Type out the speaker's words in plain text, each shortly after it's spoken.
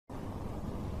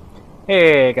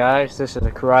Hey guys, this is the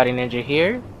Karate Ninja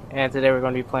here, and today we're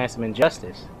going to be playing some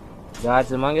Injustice.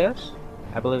 Gods Among Us?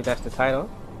 I believe that's the title.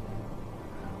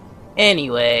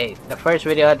 Anyway, the first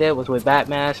video I did was with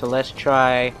Batman, so let's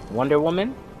try Wonder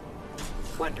Woman.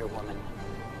 Wonder Woman.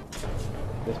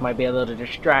 This might be a little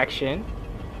distraction,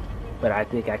 but I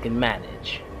think I can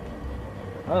manage.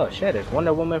 Oh shit, it's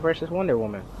Wonder Woman versus Wonder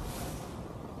Woman.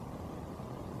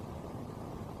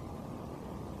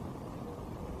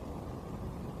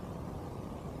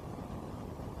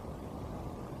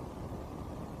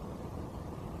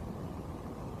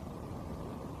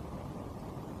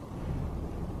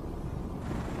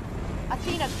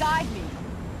 Athena, guide me!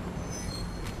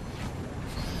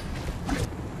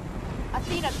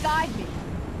 Athena, guide me!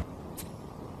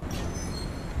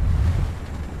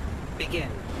 Begin.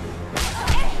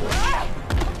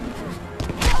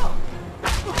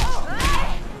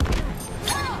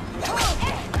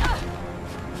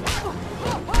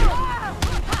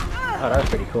 Oh, that was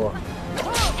pretty cool.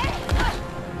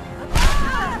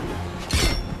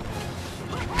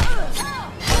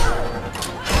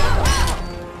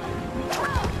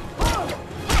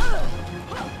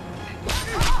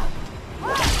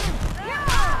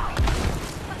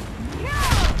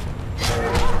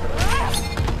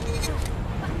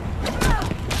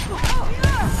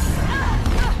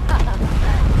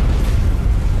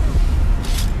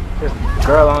 Just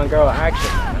girl on girl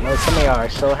action. I know some of y'all are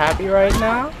so happy right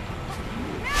now.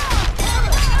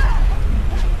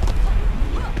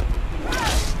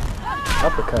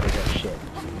 Uppercutting that shit.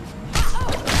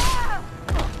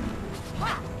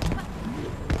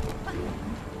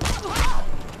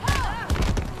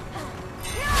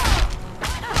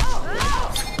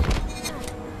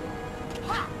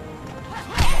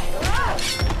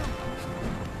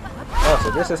 Oh,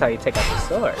 so this is how you take out the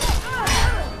sword.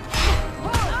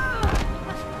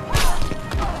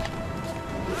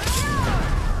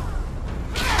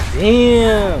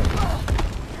 Damn!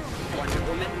 Wonder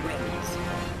Woman wins.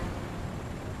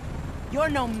 You're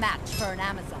no match for an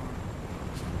Amazon.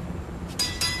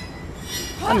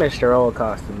 I missed her old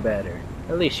costume better.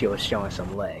 At least she was showing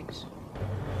some legs.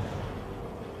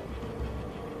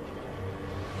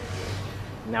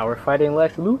 Now we're fighting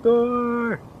Lex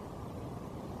Luthor!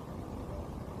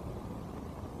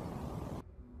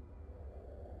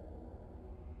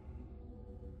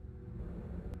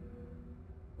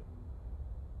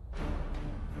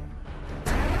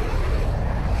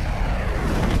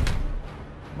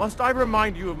 Must I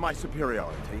remind you of my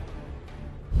superiority?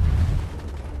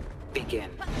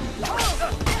 Begin.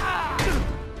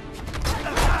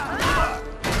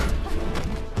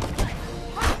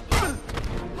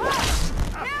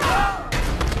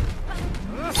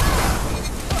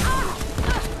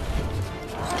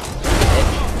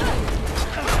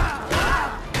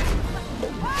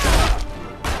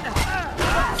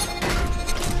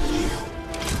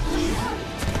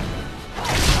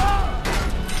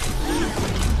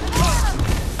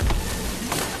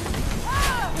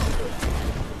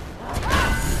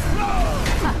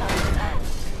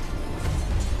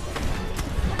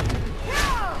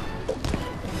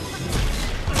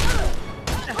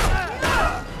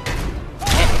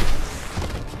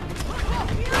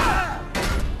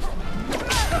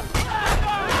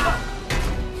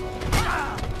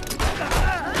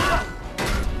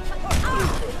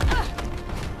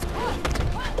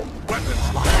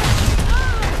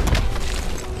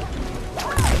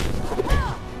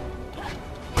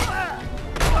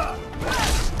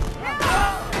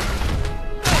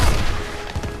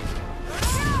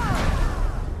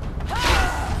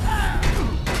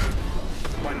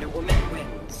 Wonder Woman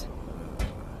wins.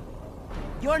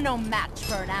 You're no match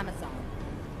for an Amazon.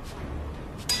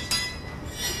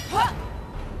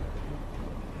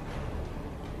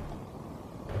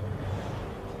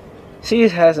 She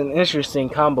has an interesting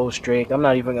combo streak, I'm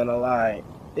not even gonna lie.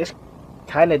 It's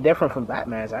kinda different from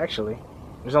Batman's actually.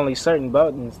 There's only certain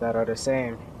buttons that are the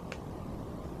same.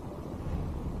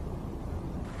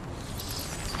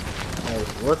 Hey,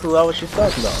 what the hell was she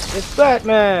talking about? It's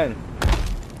Batman!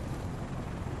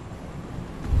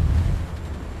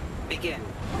 Begin.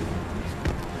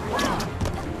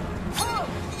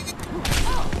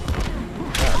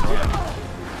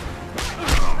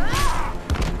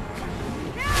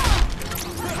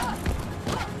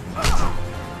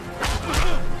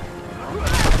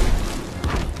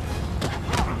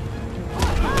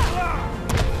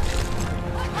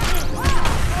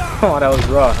 Oh, that was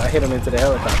raw. I hit him into the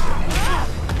helicopter.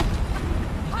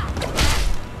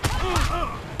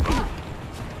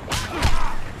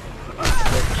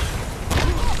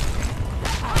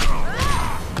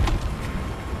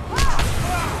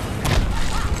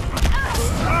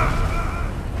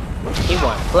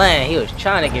 playing. He was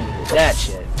trying to get me with that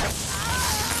shit.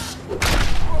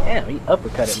 Damn, he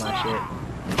uppercutted my shit.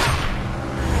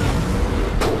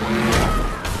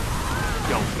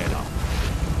 Don't get up.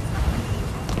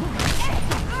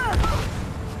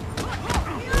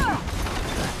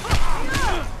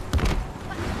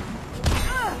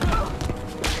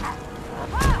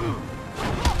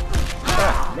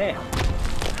 God damn.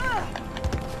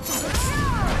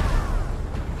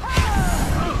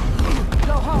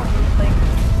 Go home, weakling.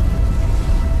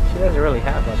 She doesn't really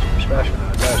have much of a special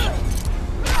now, does she?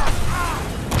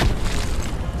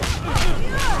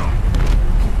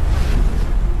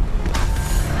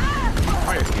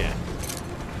 Try again.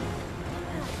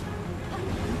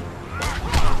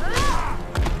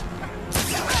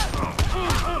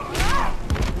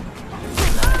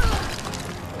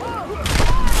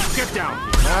 Get down.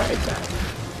 Alright then.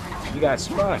 You got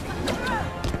spun.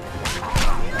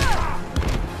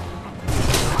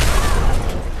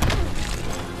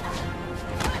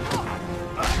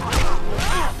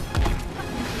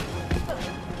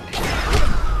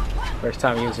 First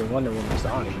time using Wonder Woman, so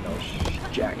I don't even know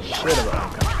jack shit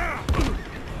about him.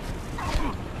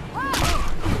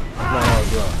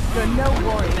 You're no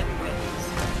warrior.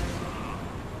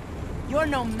 You're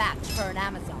no match for an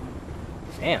Amazon.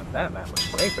 Damn, Batman was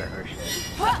scraping her shit.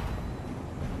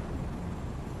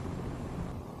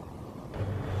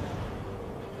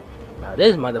 Now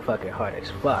this motherfucker hard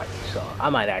as fuck, so I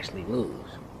might actually lose.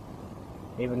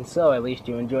 Even so, at least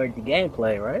you enjoyed the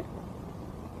gameplay, right?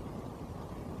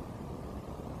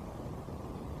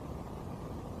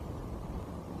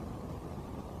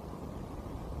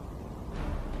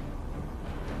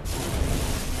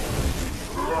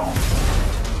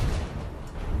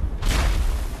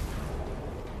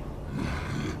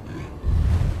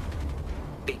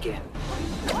 Begin.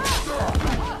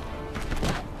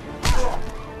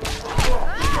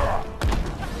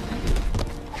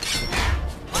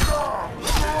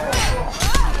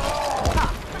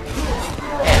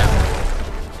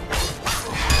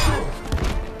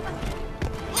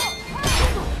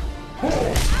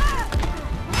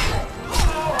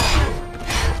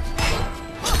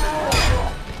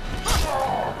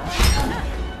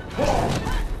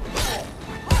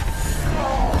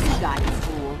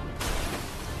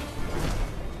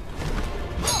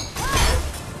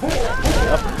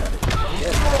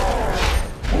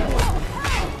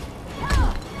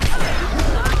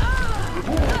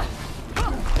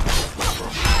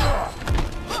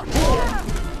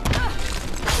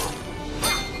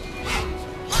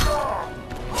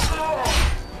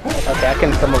 Okay, I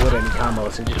couldn't come up with any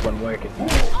combos, it just wasn't working.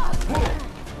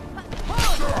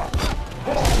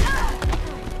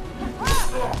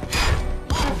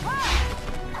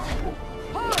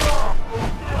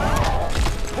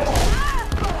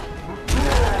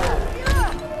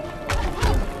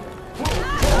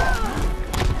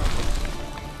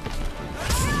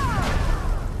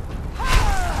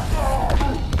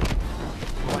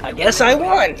 I guess I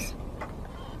won!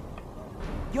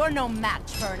 You're no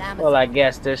match for an Amazon. Well, I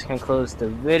guess this concludes the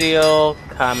video.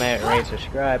 Comment, rate,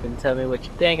 subscribe, and tell me what you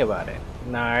think about it.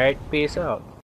 Alright, peace out.